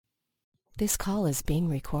This call is being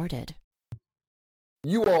recorded.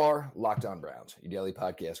 You are Locked On Browns, your daily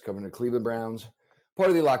podcast covering the Cleveland Browns, part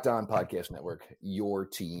of the Locked On Podcast Network, your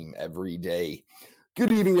team every day.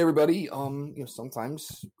 Good evening, everybody.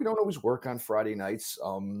 Sometimes we don't always work on Friday nights.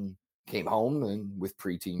 Came home and with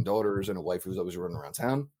preteen daughters and a wife who's always running around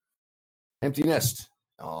town. Empty nest.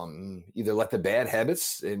 Either let the bad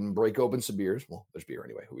habits and break open some beers. Well, there's beer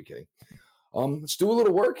anyway. Who are we kidding? Let's do a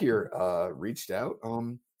little work here. Reached out.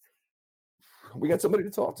 We got somebody to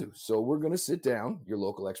talk to. So we're going to sit down, your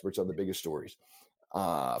local experts on the biggest stories,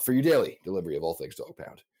 for your daily delivery of all things Dog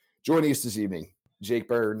Pound. Joining us this evening, Jake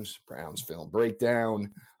Burns, Browns Film Breakdown,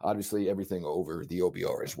 obviously everything over the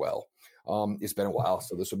OBR as well. It's been a while,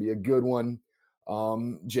 so this will be a good one.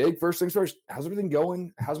 Jake, first things first, how's everything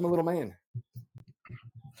going? How's my little man?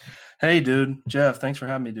 Hey, dude. Jeff, thanks for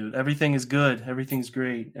having me, dude. Everything is good. Everything's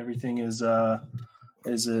great. Everything is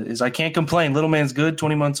I can't complain. Little man's good.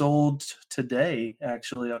 20 months old today,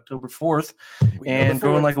 actually, October 4th, and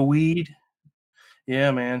growing like a weed. Yeah,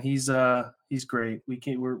 man, he's great.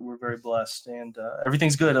 We're very blessed, and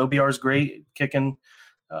everything's good. OBR is great, kicking.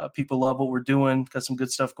 People love what we're doing. Got some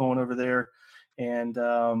good stuff going over there, and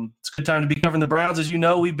it's a good time to be covering the Browns. As you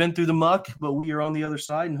know, we've been through the muck, but we are on the other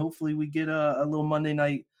side, and hopefully we get a little Monday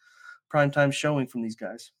night primetime showing from these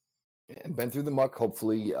guys. And been through the muck,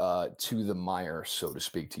 hopefully to the mire, so to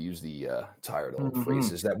speak, to use the tired old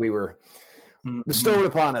phrases that we were bestowed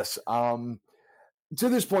upon us. To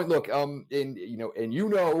this point, look, obviously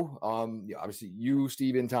you,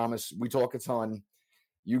 Steven, Thomas, we talk a ton.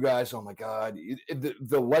 You guys, oh my God,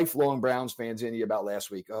 the lifelong Browns fans in you about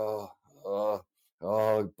last week. Oh,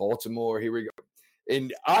 Baltimore, here we go.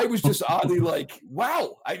 And I was just oddly like,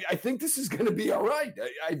 wow, I think this is going to be all right.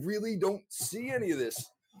 I really don't see any of this.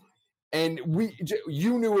 And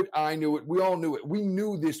you knew it, I knew it, we all knew it. We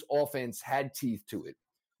knew this offense had teeth to it.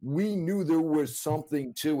 We knew there was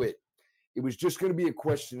something to it. It was just going to be a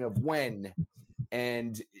question of when.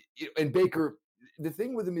 And Baker, the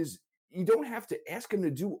thing with him is you don't have to ask him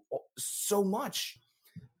to do so much.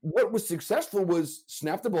 What was successful was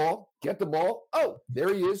snap the ball, get the ball. Oh,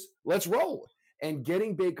 there he is. Let's roll. And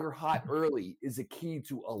getting Baker hot early is a key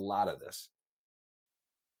to a lot of this.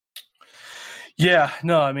 Yeah,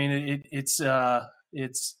 no, I mean it's a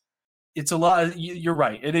lot. You're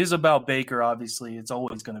right. It is about Baker. Obviously, it's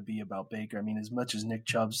always going to be about Baker. I mean, as much as Nick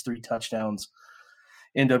Chubb's 3 touchdowns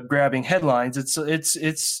end up grabbing headlines,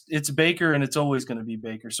 it's Baker, and it's always going to be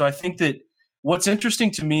Baker. So I think that what's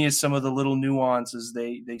interesting to me is some of the little nuances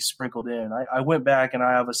they sprinkled in. I went back and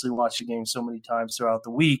I obviously watched the game so many times throughout the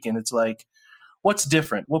week, and it's like, what's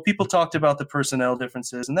different? Well, people talked about the personnel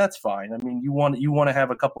differences, and that's fine. I mean, you want to have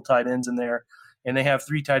a couple tight ends in there, and they have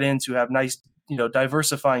 3 tight ends who have nice,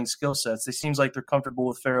 diversifying skill sets. It seems like they're comfortable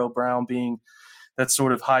with Pharaoh Brown being that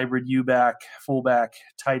sort of hybrid U-back, fullback,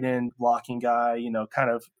 tight end blocking guy, kind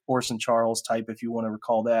of Orson Charles type, if you want to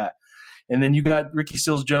recall that. And then you got Ricky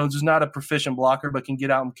Seals-Jones, who's not a proficient blocker, but can get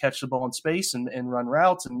out and catch the ball in space and run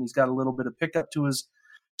routes, and he's got a little bit of pickup to his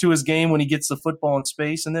game when he gets the football in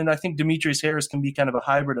space. And then I think Demetrius Harris can be kind of a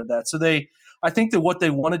hybrid of that. So I think that what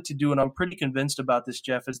they wanted to do, and I'm pretty convinced about this,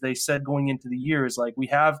 Jeff, is they said going into the year is like, we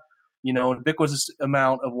have, an ubiquitous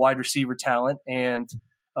amount of wide receiver talent, and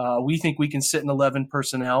we think we can sit in 11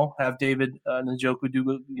 personnel, have David Njoku do,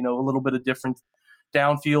 a little bit of different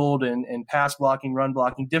downfield and pass blocking, run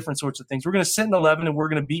blocking, different sorts of things. We're going to sit in 11, and we're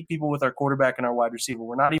going to beat people with our quarterback and our wide receiver.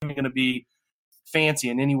 We're not even going to be fancy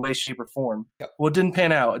in any way, shape, or form. Yep. Well, it didn't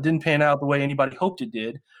pan out. It didn't pan out the way anybody hoped it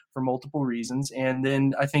did for multiple reasons. And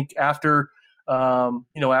then I think after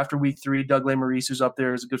week 3, Doug Lesmerises, who's up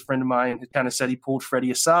there, is a good friend of mine, who kind of said he pulled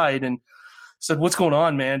Freddie aside and said, "What's going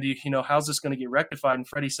on, man? How's this going to get rectified?" And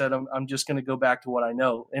Freddie said, "I'm just going to go back to what I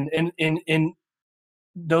know." And in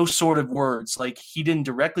those sort of words, like, he didn't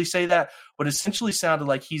directly say that, but essentially sounded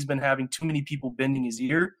like he's been having too many people bending his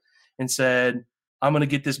ear and said, "I'm going to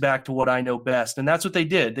get this back to what I know best." And that's what they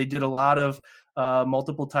did. They did a lot of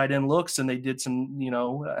multiple tight end looks, and they did some,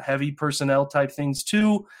 heavy personnel type things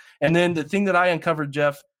too. And then the thing that I uncovered,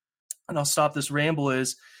 Jeff, and I'll stop this ramble,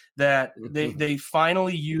 is that they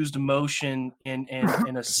finally used motion in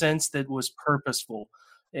a sense that was purposeful.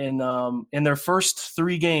 In their first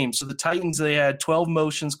 3 games, so the Titans, they had 12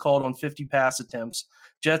 motions called on 50 pass attempts.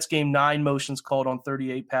 Jets game, 9 motions called on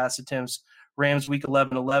 38 pass attempts. Rams week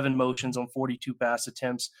 11 motions on 42 pass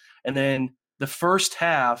attempts. And then the first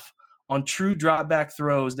half, on true drop back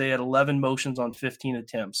throws, they had 11 motions on 15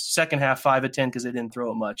 attempts. Second half, 5 of 10 because they didn't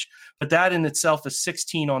throw it much. But that in itself is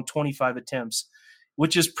 16 on 25 attempts,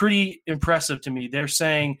 which is pretty impressive to me. They're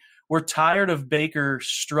saying we're tired of Baker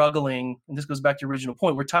struggling, and this goes back to your original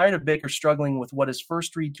point, we're tired of Baker struggling with what his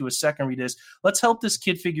first read to a second read is. Let's help this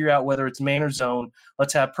kid figure out whether it's man or zone.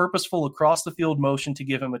 Let's have purposeful across the field motion to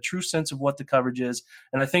give him a true sense of what the coverage is.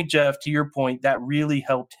 And I think, Jeff, to your point, that really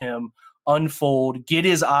helped him unfold, get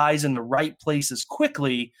his eyes in the right places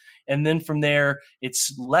quickly. And then from there,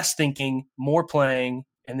 it's less thinking, more playing,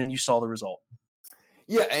 and then you saw the result.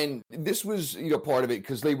 Yeah, and this was, part of it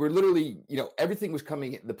because they were literally, everything was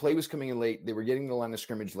coming. The play was coming in late. They were getting the line of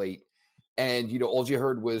scrimmage late. And, all you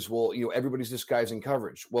heard was, well, everybody's disguising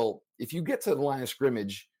coverage. Well, if you get to the line of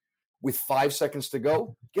scrimmage with 5 seconds to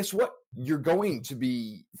go, guess what? You're going to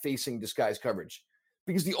be facing disguised coverage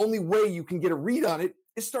because the only way you can get a read on it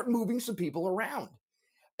is start moving some people around.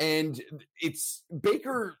 And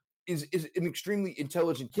Baker is an extremely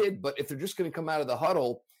intelligent kid, but if they're just going to come out of the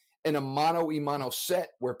huddle in a mano-a-mano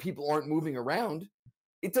set where people aren't moving around,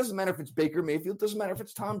 it doesn't matter if it's Baker Mayfield, it doesn't matter if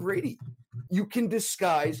it's Tom Brady. You can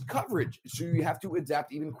disguise coverage, so you have to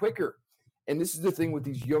adapt even quicker. And this is the thing with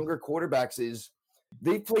these younger quarterbacks is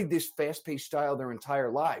they've played this fast-paced style their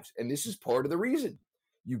entire lives, and this is part of the reason.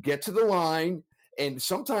 You get to the line, and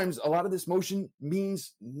sometimes a lot of this motion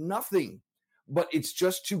means nothing, but it's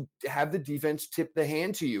just to have the defense tip the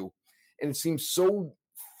hand to you. And it seems so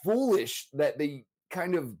foolish that they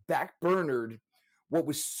kind of backburnered what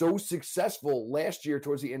was so successful last year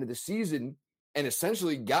towards the end of the season and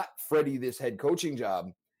essentially got Freddie this head coaching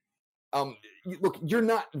job. Look, you're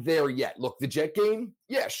not there yet. Look, the Jet game,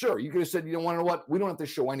 yeah, sure. You could have said, you don't want to know what? We don't have to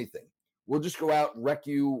show anything. We'll just go out, wreck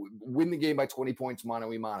you, win the game by 20 points,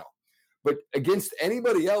 mano-a-mano. But against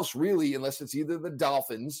anybody else, really, unless it's either the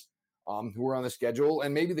Dolphins, who are on the schedule,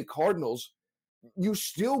 and maybe the Cardinals, you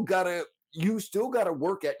still gotta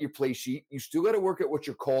work at your play sheet. You still got to work at what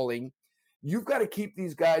you're calling. You've got to keep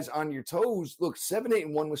these guys on your toes. Look,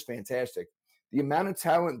 7-8-1 was fantastic. The amount of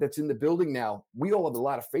talent that's in the building now, we all have a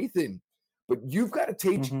lot of faith in. But you've got to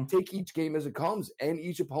take each game as it comes and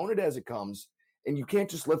each opponent as it comes. And you can't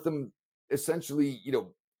just let them essentially,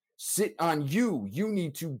 sit on you. You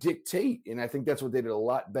need to dictate. And I think that's what they did a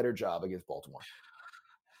lot better job against Baltimore.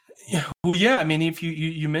 Yeah, I mean, if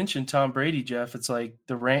you mentioned Tom Brady, Jeff, it's like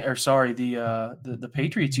the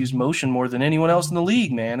Patriots use motion more than anyone else in the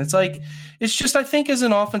league, man. It's like it's just I think as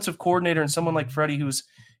an offensive coordinator and someone like Freddie who's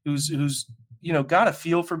got a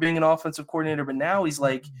feel for being an offensive coordinator, but now he's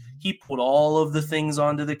like he put all of the things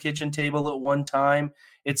onto the kitchen table at one time.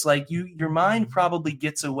 It's like your mind probably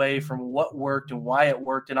gets away from what worked and why it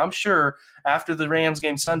worked. And I'm sure after the Rams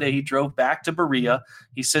game Sunday, he drove back to Berea.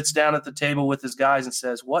 He sits down at the table with his guys and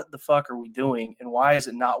says, what the fuck are we doing? And why is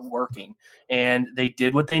it not working? And they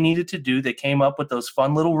did what they needed to do. They came up with those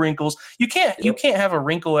fun little wrinkles. You can't have a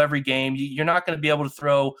wrinkle every game. You're not going to be able to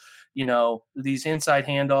throw, these inside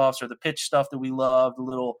handoffs or the pitch stuff that we love, the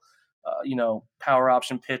little power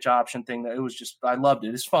option, pitch option thing. That it was just, I loved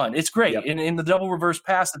it. It's fun. It's great. Yep. And in the double reverse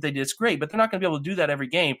pass that they did, it's great, but they're not going to be able to do that every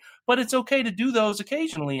game, but it's okay to do those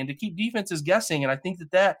occasionally and to keep defenses guessing. And I think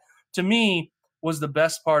that to me was the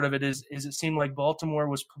best part of it is it seemed like Baltimore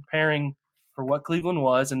was preparing for what Cleveland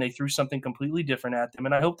was, and they threw something completely different at them.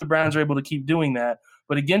 And I hope the Browns are able to keep doing that,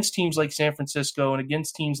 but against teams like San Francisco and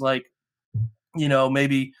against teams like,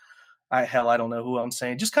 maybe I don't know who I'm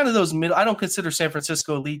saying. Just kind of those middle. I don't consider San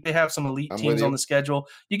Francisco elite. They have some elite teams on the schedule.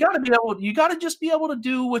 You got to just be able to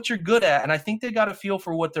do what you're good at. And I think they got to feel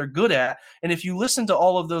for what they're good at. And if you listen to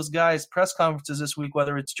all of those guys' press conferences this week,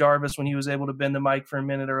 whether it's Jarvis when he was able to bend the mic for a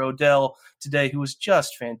minute or Odell today, who was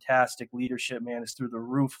just fantastic leadership, man, is through the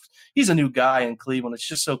roof. He's a new guy in Cleveland. It's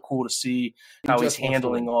just so cool to see how he's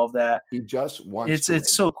handling all of that. He just wants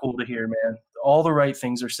It's so cool to hear, man. All the right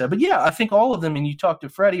things are said. But yeah, I think all of them, and you talk to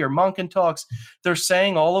Freddie or Monken talks, they're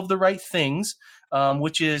saying all of the right things,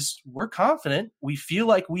 which is we're confident. We feel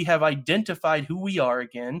like we have identified who we are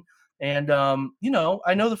again. And, I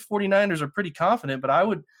know the 49ers are pretty confident, but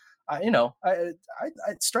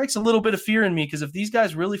it strikes a little bit of fear in me because if these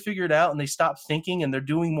guys really figure it out and they stop thinking and they're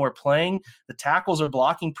doing more playing, the tackles are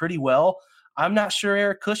blocking pretty well. I'm not sure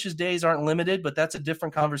Eric Cush's days aren't limited, but that's a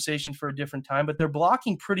different conversation for a different time. But they're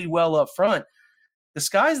blocking pretty well up front. The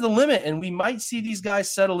sky's the limit, and we might see these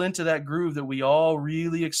guys settle into that groove that we all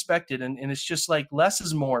really expected. And it's just like less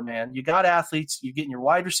is more, man. You got athletes. You're getting your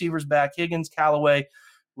wide receivers back, Higgins, Callaway.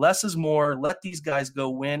 Less is more. Let these guys go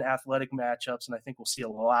win athletic matchups, and I think we'll see a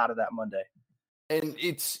lot of that Monday. And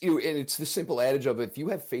it's the simple adage of if you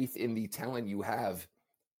have faith in the talent you have,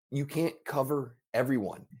 you can't cover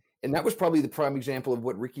everyone. And that was probably the prime example of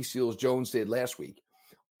what Ricky Seals-Jones did last week.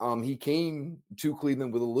 He came to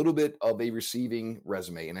Cleveland with a little bit of a receiving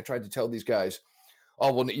resume. And I tried to tell these guys,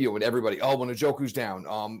 and everybody, when Njoku's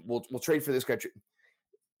down, we'll trade for this guy.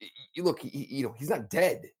 look, he's not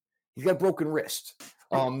dead. He's got a broken wrist.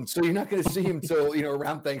 So you're not going to see him till,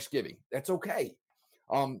 around Thanksgiving. That's okay.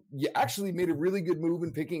 You actually made a really good move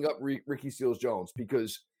in picking up Ricky Seals-Jones,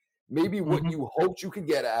 because maybe what you hoped you could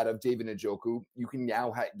get out of David Njoku, you can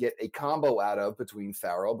now get a combo out of between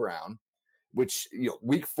Farrell Brown, which,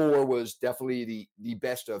 week 4 was definitely the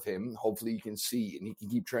best of him. Hopefully you can see and he can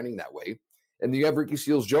keep trending that way. And then you have Ricky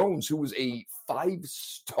Seals-Jones, who was a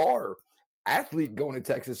 5-star athlete going to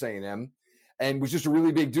Texas A&M and was just a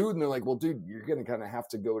really big dude. And they're like, well, dude, you're going to kind of have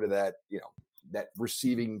to go to that, that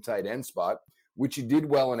receiving tight end spot, which he did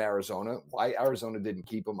well in Arizona. Why Arizona didn't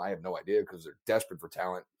keep him, I have no idea, because they're desperate for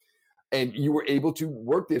talent. And you were able to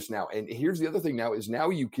work this now. And here's the other thing now is now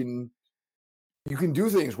you can do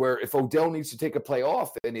things where if Odell needs to take a play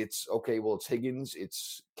off and it's, okay, well, it's Higgins,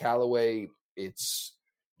 it's Callaway, it's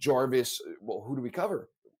Jarvis. Well, who do we cover?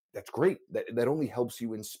 That's great. That only helps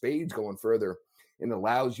you in spades going further and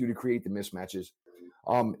allows you to create the mismatches.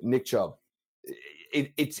 Nick Chubb,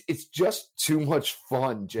 it's just too much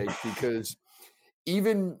fun, Jake, because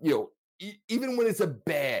even when it's a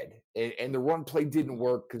bad and the run play didn't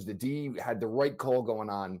work because the D had the right call going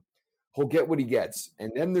on, he'll get what he gets.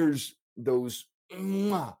 And then there's those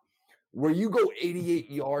where you go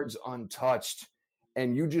 88 yards untouched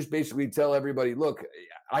and you just basically tell everybody, look,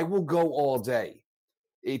 I will go all day.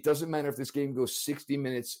 It doesn't matter if this game goes 60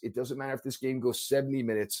 minutes. It doesn't matter if this game goes 70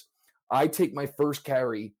 minutes. I take my first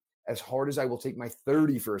carry as hard as I will take my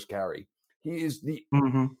 31st carry. He is the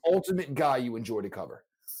ultimate guy you enjoy to cover.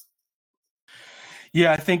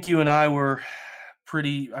 Yeah, I think you and I were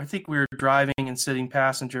I think we were driving and sitting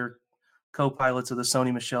passenger co-pilots of the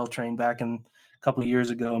Sony Michel train back in a couple of years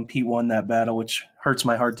ago, and Pete won that battle, which hurts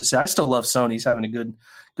my heart to say. I still love Sony. He's having a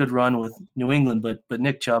good run with New England, but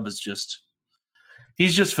Nick Chubb is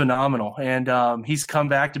he's just phenomenal. And he's come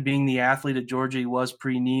back to being the athlete at Georgia he was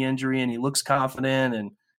pre-knee injury, and he looks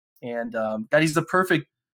confident. And God, he's the perfect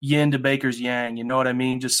yin to Baker's yang. You know what I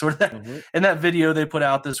mean? Just sort of that. And that video they put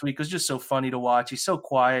out this week was just so funny to watch. He's so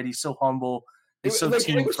quiet. He's so humble. He's so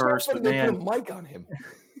team first. But man, put a mic on him.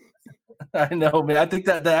 I know, man. I think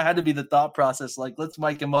that had to be the thought process. Like, let's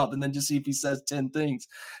mic him up and then just see if he says 10 things.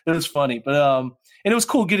 It was funny, but and it was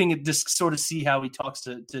cool getting it just sort of see how he talks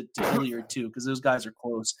to Hilliard too, because those guys are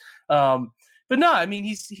close. But no, I mean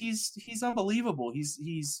he's unbelievable.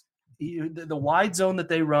 The wide zone that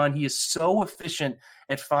they run, he is so efficient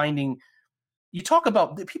at finding.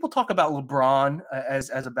 People talk about LeBron as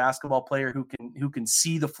a basketball player who can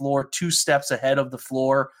see the floor 2 steps ahead of the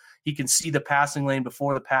floor. He can see the passing lane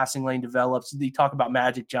before the passing lane develops. They talk about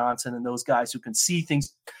Magic Johnson and those guys who can see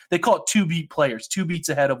things. They call it 2-beat players, 2 beats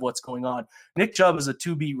ahead of what's going on. Nick Chubb is a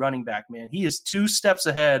 2-beat running back, man. He is 2 steps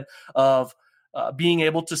ahead of being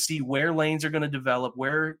able to see where lanes are going to develop,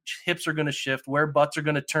 where hips are going to shift, where butts are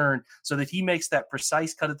going to turn, so that he makes that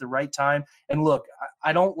precise cut at the right time. And look,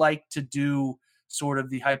 I don't like to do sort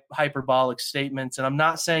of the hyperbolic statements, and I'm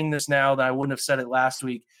not saying this now that I wouldn't have said it last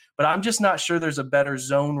week, but I'm just not sure there's a better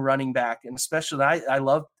zone running back. And especially, I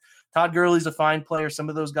love Todd Gurley's a fine player. Some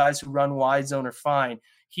of those guys who run wide zone are fine.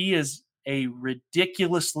 He is a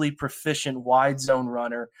ridiculously proficient wide zone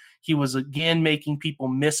runner. He was, again, making people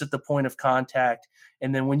miss at the point of contact.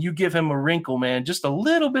 And then when you give him a wrinkle, man, just a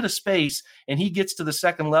little bit of space, and he gets to the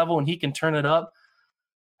second level and he can turn it up.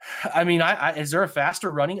 I mean, is there a faster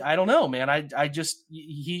running? I don't know, man.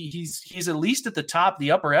 He's at least at the top, the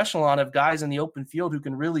upper echelon of guys in the open field who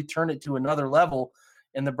can really turn it to another level.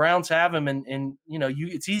 And the Browns have him, and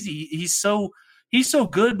it's easy. He's so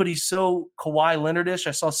good, but he's so Kawhi Leonard-ish.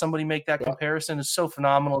 I saw somebody make that comparison. It's so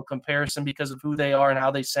phenomenal comparison because of who they are and how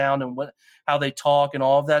they sound and how they talk and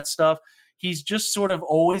all of that stuff. He's just sort of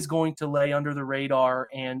always going to lay under the radar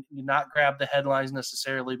and not grab the headlines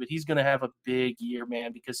necessarily, but he's going to have a big year,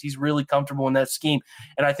 man, because he's really comfortable in that scheme.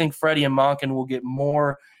 And I think Freddie and Monken will get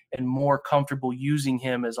more and more comfortable using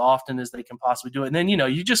him as often as they can possibly do it. And then,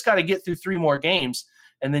 you just got to get through 3 more games,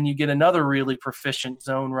 and then you get another really proficient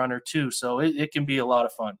zone runner too. So it can be a lot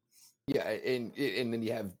of fun. Yeah, and then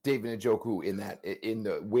you have David Njoku in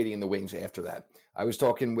the waiting in the wings after that. I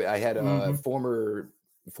had a former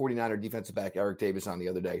 49er defensive back, Eric Davis, on the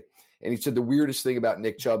other day, and he said the weirdest thing about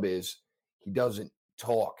Nick Chubb is he doesn't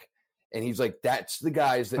talk. And he's like, that's the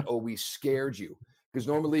guys that always scared you, because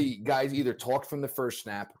normally guys either talked from the first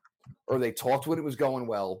snap, or they talked when it was going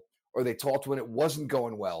well, or they talked when it wasn't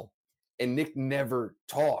going well. And Nick never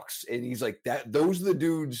talks. And he's like, those are the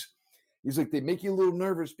dudes. He's like, they make you a little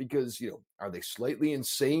nervous because, are they slightly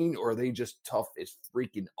insane, or are they just tough as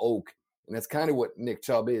freaking oak? And that's kind of what Nick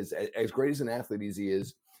Chubb is. As great as an athlete as he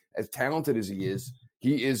is, as talented as he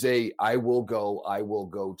is a I will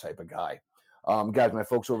go type of guy. Guys, my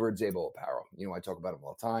folks over at Zabo Apparel, I talk about them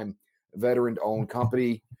all the time. Veteran-owned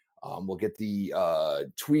company. We'll get the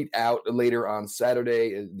tweet out later on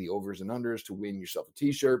Saturday, the overs and unders to win yourself a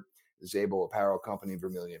T-shirt. The Zabo Apparel Company in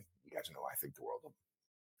Vermilion. You guys know I think the world of them.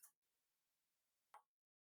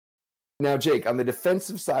 Now, Jake, on the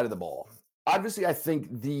defensive side of the ball, obviously I think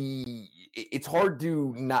it's hard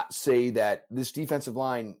to not say that this defensive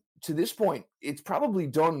line, to this point, it's probably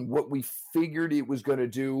done what we figured it was going to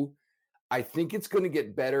do. I think it's going to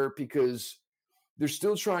get better because they're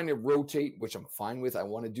still trying to rotate, which I'm fine with. I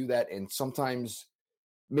want to do that. And sometimes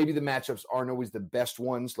maybe the matchups aren't always the best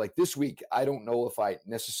ones. Like this week, I don't know if I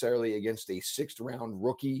necessarily against a 6th-round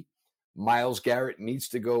rookie, Myles Garrett needs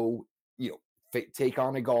to go, take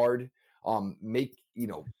on a guard, make,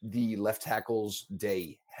 the left tackle's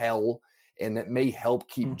day hell. And that may help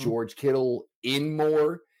keep George Kittle in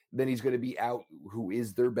more than he's going to be out, who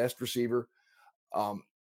is their best receiver.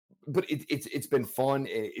 But it's been fun.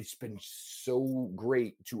 It's been so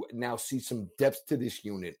great to now see some depth to this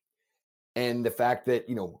unit. And the fact that,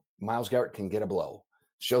 Myles Garrett can get a blow.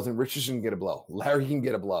 Sheldon Richardson can get a blow. Larry can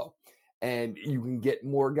get a blow. And you can get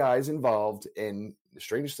more guys involved. And the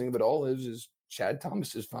strangest thing of it all is Chad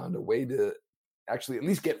Thomas has found a way to actually at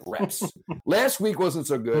least get reps. Last week wasn't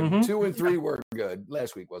so good. 2 and 3 were good.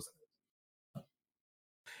 Last week wasn't.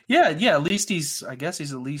 Yeah. At least he's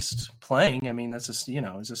at least playing. I mean, that's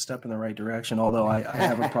it's a step in the right direction. Although I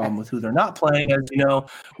have a problem with who they're not playing. As you know,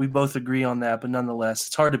 we both agree on that. But nonetheless,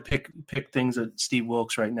 it's hard to pick things at Steve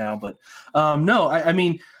Wilkes right now. But no, I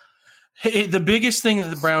mean, the biggest thing that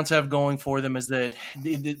the Browns have going for them is that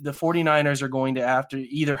the 49ers are going to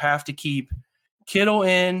either have to keep Kittle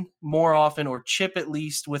in more often or chip at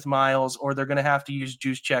least with Myles, or they're going to have to use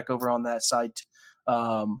Juszczyk over on that side.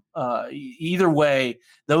 Either way,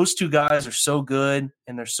 those two guys are so good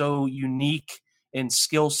and they're so unique in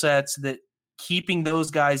skill sets that keeping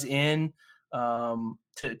those guys in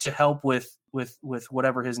to help with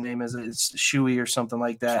whatever his name is, it's Shuey or something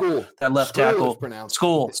like that. School. That left School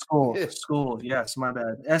tackle. School. Yes, my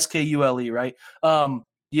bad. Skule, right?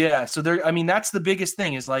 Yeah, so that's the biggest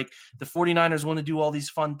thing is like the 49ers want to do all these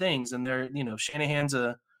fun things, and they're, Shanahan's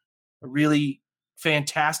a really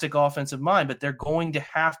fantastic offensive mind, but they're going to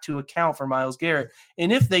have to account for Myles Garrett.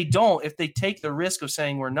 And if they take the risk of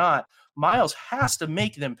saying we're not, Myles has to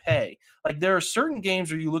make them pay. Like there are certain games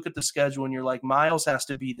where you look at the schedule and you're like, Myles has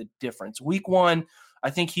to be the difference. Week 1, I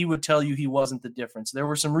think he would tell you he wasn't the difference. There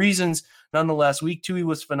were some reasons. Nonetheless, week 2, he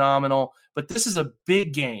was phenomenal. But this is a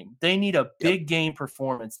big game. They need a big game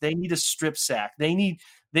performance. They need a strip sack. They need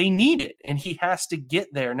it, and he has to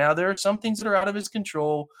get there. Now, there are some things that are out of his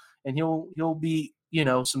control, and he'll be,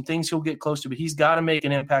 some things he'll get close to. But he's got to make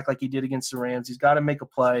an impact like he did against the Rams. He's got to make a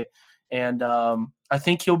play. And I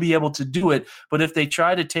think he'll be able to do it. But if they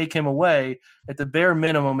try to take him away, at the bare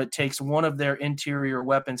minimum, it takes one of their interior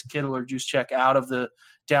weapons, Kittle or Juszczyk, out of the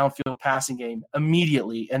downfield passing game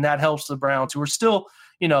immediately. And that helps the Browns, who are still,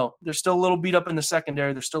 they're still a little beat up in the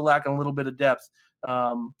secondary. They're still lacking a little bit of depth.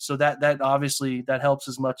 So that obviously that helps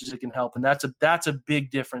as much as it can help. And that's a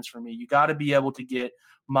big difference for me. You got to be able to get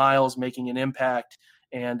Myles making an impact.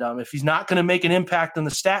 And if he's not going to make an impact on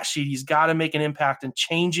the stat sheet, he's got to make an impact in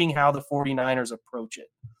changing how the 49ers approach it.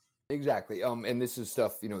 Exactly. And this is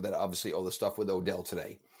stuff, that obviously all the stuff with Odell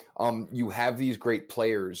today. You have these great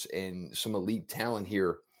players and some elite talent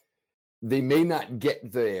here. They may not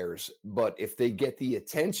get theirs, but if they get the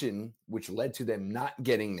attention, which led to them not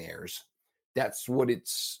getting theirs, that's what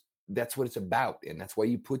it's about. And that's why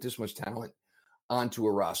you put this much talent onto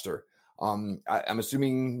a roster. I'm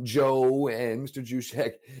assuming Joe and Mr.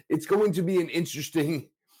 Juszczyk, it's going to be an interesting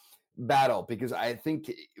battle because I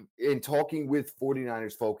think in talking with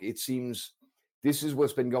 49ers folk, it seems this is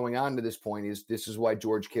what's been going on to this point this is why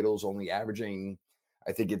George Kittle's only averaging,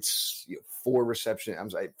 I think it's 5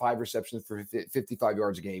 receptions for 55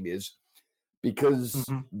 yards a game is because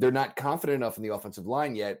they're not confident enough in the offensive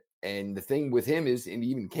line yet. And the thing with him is, and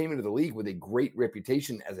he even came into the league with a great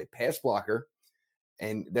reputation as a pass blocker.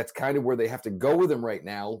 And that's kind of where they have to go with him right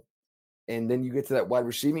now. And then you get to that wide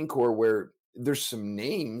receiving core where there's some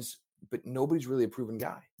names, but nobody's really a proven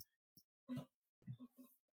guy.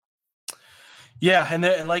 Yeah,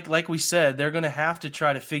 and like we said, they're going to have to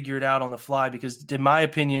try to figure it out on the fly because, in my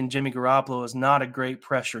opinion, Jimmy Garoppolo is not a great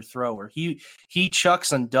pressure thrower. He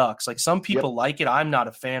chucks and ducks. Like some people like it. I'm not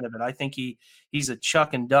a fan of it. I think he's a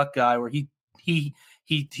chuck and duck guy where he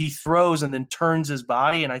throws and then turns his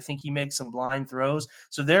body, and I think he makes some blind throws.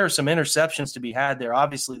 So there are some interceptions to be had there.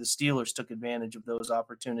 Obviously, the Steelers took advantage of those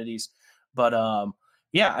opportunities. But,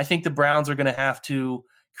 I think the Browns are going to have to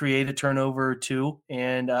create a turnover or two.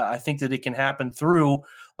 And I think that it can happen through,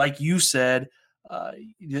 like you said,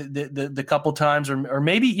 the couple times, or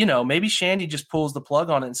maybe, maybe Shandy just pulls the plug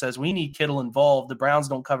on it and says, we need Kittle involved. The Browns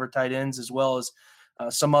don't cover tight ends as well as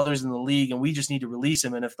some others in the league, and we just need to release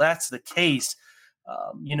him. And if that's the case,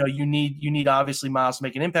 you need obviously Miles to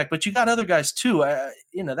make an impact, but you got other guys too.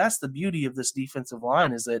 That's the beauty of this defensive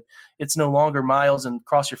line, is that it's no longer Miles and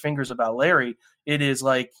cross your fingers about Larry. It is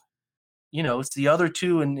like, it's the other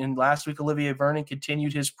two. And last week, Olivier Vernon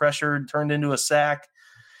continued his pressure and turned into a sack.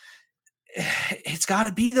 It's got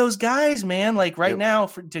to be those guys, man. Like right now,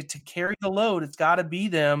 to carry the load, it's got to be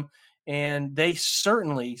them. And they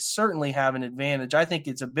certainly have an advantage. I think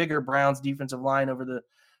it's a bigger Browns defensive line over the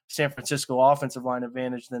San Francisco offensive line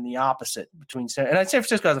advantage than the opposite between San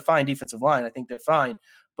Francisco has a fine defensive line. I think they're fine,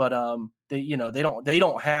 but they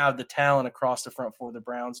don't have the talent across the front four the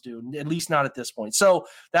Browns do, at least not at this point. So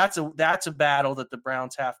that's a battle that the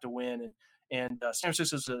Browns have to win. And San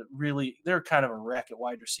Francisco's they're kind of a wreck at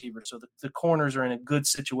wide receiver. So the corners are in a good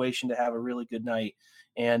situation to have a really good night.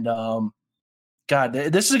 And God,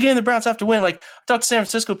 this is a game the Browns have to win. Like, I talked to San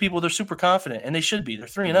Francisco people, they're super confident, and they should be. They're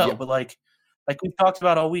 3-0, but like we've talked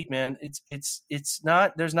about all week, man, it's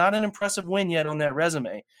not, there's not an impressive win yet on that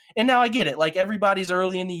resume. And now I get it. Like, everybody's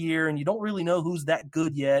early in the year and you don't really know who's that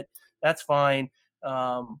good yet. That's fine.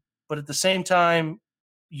 But at the same time,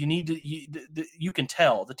 you can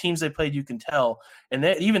tell the teams they played, you can tell. And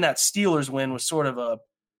even that Steelers win was sort of a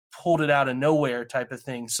pulled it out of nowhere type of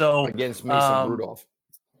thing. So against Mason Rudolph.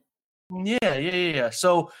 Yeah.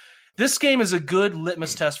 So this game is a good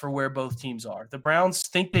litmus test for where both teams are. The Browns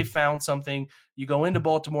think they found something. You go into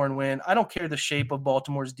Baltimore and win. I don't care the shape of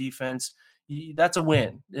Baltimore's defense. That's a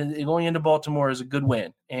win. Going into Baltimore is a good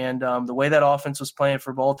win. And the way that offense was playing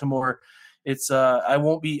for Baltimore, it's I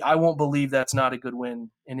won't believe that's not a good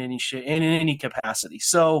win in any shape, in any capacity.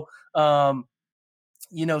 So San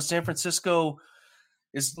Francisco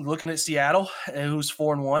is looking at Seattle, who's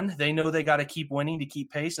 4-1. They know they got to keep winning to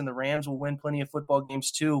keep pace, and the Rams will win plenty of football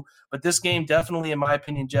games too. But this game definitely, in my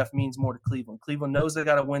opinion, Jeff, means more to Cleveland. Cleveland knows they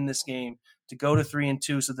got to win this game to go to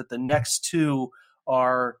 3-2, so that the next two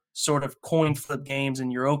are sort of coin flip games,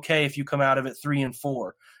 and you're okay if you come out of it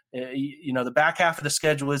 3-4. The back half of the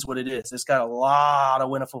schedule is what it is. It's got a lot of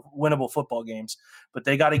winnable football games, but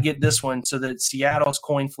they got to get this one so that Seattle's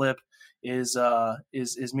coin flip is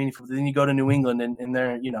meaningful. Then you go to New England, and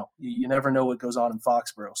there, you never know what goes on in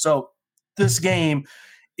Foxborough. So this game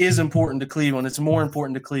is important to Cleveland. It's more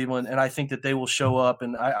important to Cleveland, and I think that they will show up.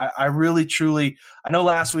 And I really, truly, I know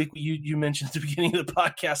last week you mentioned at the beginning of the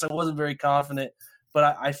podcast I wasn't very confident,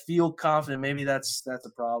 but I feel confident. Maybe that's a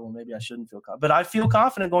problem. Maybe I shouldn't feel confident. But I feel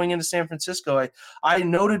confident going into San Francisco. I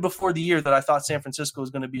noted before the year that I thought San Francisco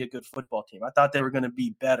was going to be a good football team. I thought they were going to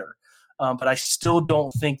be better. But I still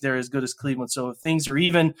don't think they're as good as Cleveland. So if things are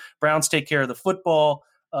even, Browns take care of the football,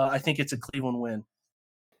 I think it's a Cleveland win.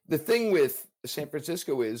 The thing with San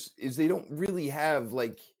Francisco is they don't really have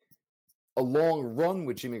like a long run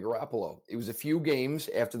with Jimmy Garoppolo. It was a few games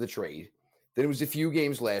after the trade. Then it was a few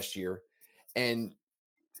games last year. And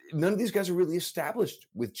none of these guys are really established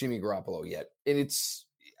with Jimmy Garoppolo yet. And it's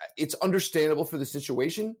understandable for the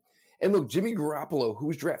situation. And look, Jimmy Garoppolo, who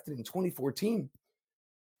was drafted in 2014,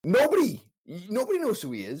 nobody knows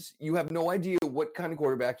who he is. You have no idea what kind of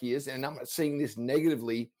quarterback he is. And I'm not saying this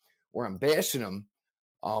negatively or I'm bashing him.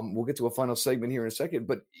 We'll get to a final segment here in a second,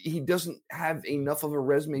 but he doesn't have enough of a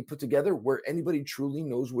resume put together where anybody truly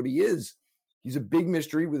knows what he is. He's a big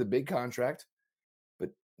mystery with a big contract, but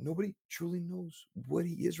nobody truly knows what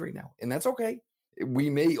he is right now. And that's okay. We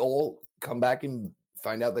may all come back and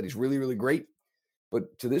find out that he's really, really great.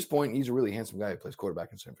 But to this point, he's a really handsome guy who plays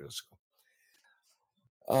quarterback in San Francisco.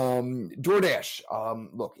 DoorDash.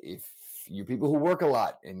 Look, if you people who work a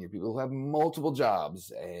lot and you people who have multiple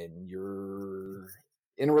jobs and you're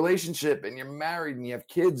in a relationship and you're married and you have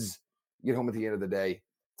kids, you get home at the end of the day,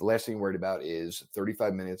 the last thing you're worried about is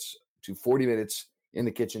 35 minutes to 40 minutes in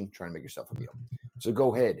the kitchen trying to make yourself a meal. So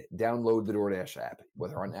go ahead, download the DoorDash app,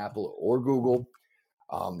 whether on Apple or Google.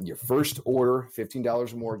 Your first order,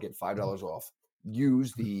 $15 or more, get $5 off.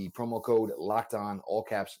 Use the promo code LOCKEDON, all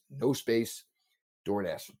caps, no space.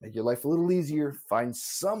 DoorDash. Make your life a little easier. Find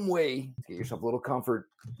some way to get yourself a little comfort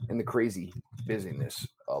in the crazy busyness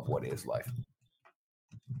of what is life.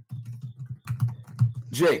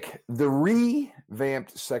 Jake, the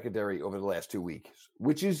revamped secondary over the last 2 weeks,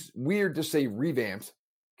 which is weird to say revamped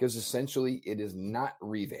because essentially it is not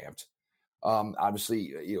revamped.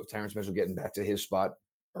 Obviously, Terrence Mitchell getting back to his spot.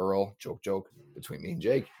 Earl, joke between me and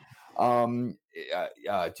Jake.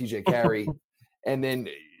 TJ Carey, and then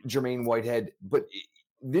Jermaine Whitehead. But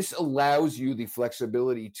this allows you the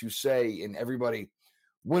flexibility to say, and everybody,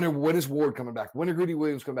 when is Ward coming back? When are Greedy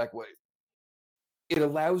Williams coming back? It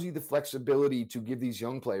allows you the flexibility to give these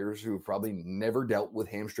young players who have probably never dealt with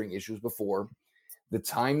hamstring issues before the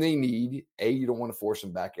time they need. You don't want to force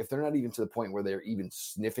them back. If they're not even to the point where they're even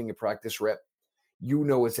sniffing a practice rep,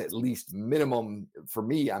 it's at least minimum. For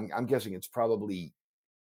me, I'm guessing it's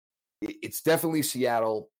definitely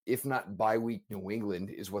Seattle, if not bye week New England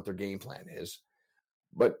is what their game plan is.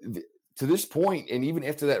 But to this point, and even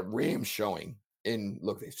after that Rams showing, and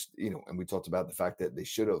look, and we talked about the fact that they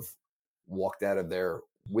should have walked out of there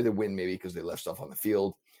with a win, maybe because they left stuff on the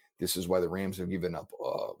field. This is why the Rams have given up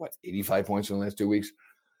 85 points in the last 2 weeks.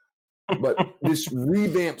 But this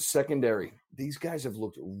revamped secondary, these guys have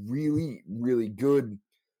looked really, really good.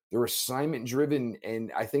 They're assignment driven,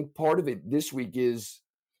 and I think part of it this week is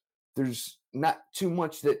there's not too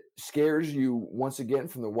much that scares you once again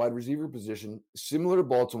from the wide receiver position. Similar to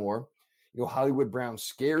Baltimore, Hollywood Brown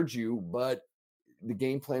scared you, but the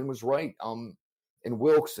game plan was right. And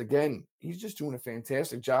Wilkes, again, he's just doing a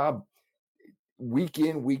fantastic job week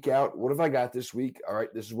in, week out. What have I got this week? All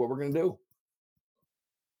right, this is what we're going to do.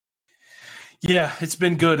 Yeah, it's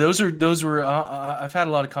been good. Those were. I've had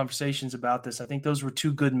a lot of conversations about this. I think those were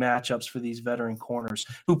two good matchups for these veteran corners,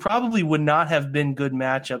 who probably would not have been good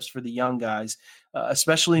matchups for the young guys,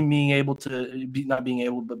 especially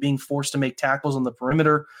being forced to make tackles on the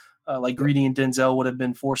perimeter, like Greedy and Denzel would have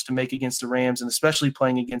been forced to make against the Rams, and especially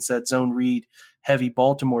playing against that zone read heavy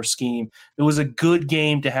Baltimore scheme. It was a good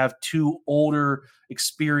game to have two older,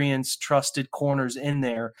 experienced, trusted corners in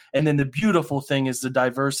there. And then the beautiful thing is the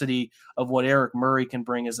diversity of what Eric Murray can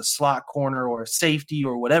bring as a slot corner or a safety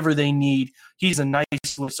or whatever they need. He's a nice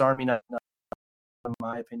Swiss Army knife, in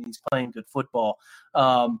my opinion. He's playing good football.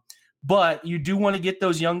 But you do want to get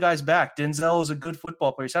those young guys back. Denzel is a good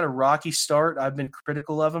football player. He's had a rocky start. I've been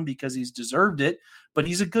critical of him because he's deserved it. But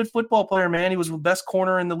he's a good football player, man. He was the best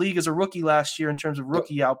corner in the league as a rookie last year in terms of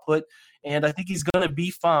rookie output. And I think he's going to be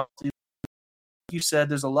fine. Like you said,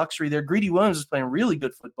 there's a luxury there. Greedy Williams is playing really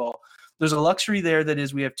good football. There's a luxury there that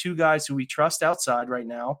is we have two guys who we trust outside right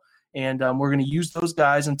now. And we're going to use those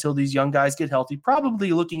guys until these young guys get healthy.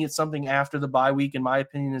 Probably looking at something after the bye week, in my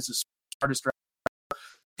opinion, is the smartest.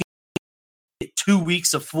 2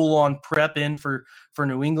 weeks of full-on prep in for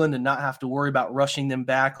New England and not have to worry about rushing them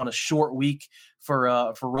back on a short week for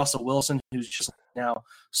Russell Wilson, who's just now.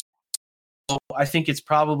 So I think it's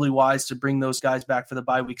probably wise to bring those guys back for the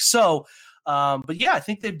bye week. So, but yeah, I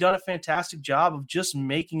think they've done a fantastic job of just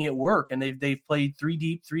making it work, and they've played 3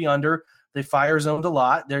 deep, 3 under. They fire zoned a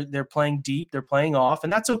lot. They're playing deep. They're playing off,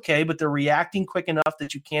 and that's okay. But they're reacting quick enough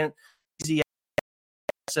that you can't easy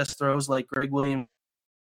access throws like Greg Williams.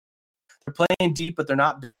 They're playing deep, but they're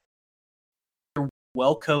not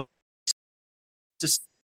well coached. Just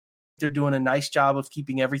they're doing a nice job of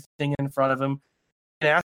keeping everything in front of them.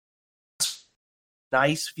 And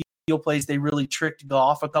nice field plays. They really tricked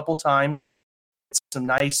Goff a couple times. Some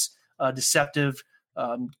nice deceptive,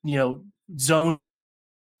 zone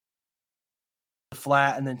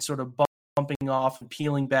flat, and then sort of bumping off and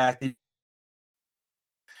peeling back.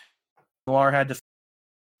 Lamar had to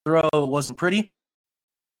throw. It wasn't pretty.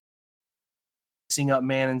 Mixing up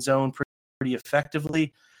man and zone pretty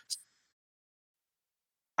effectively.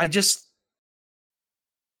 I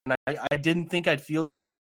didn't think I'd feel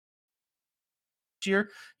this year.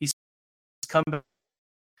 He's come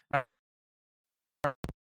back.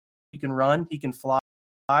 He can run. He can fly.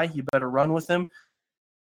 You better run with him.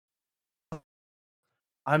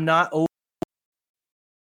 I'm not over.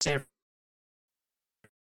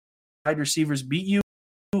 Wide receivers beat you.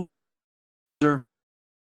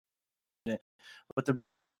 But they're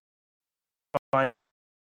fine,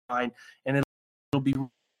 and it'll be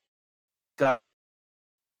got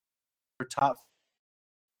top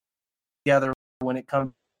together when it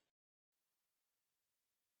comes to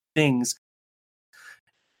things.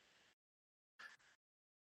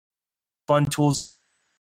 Fun tools.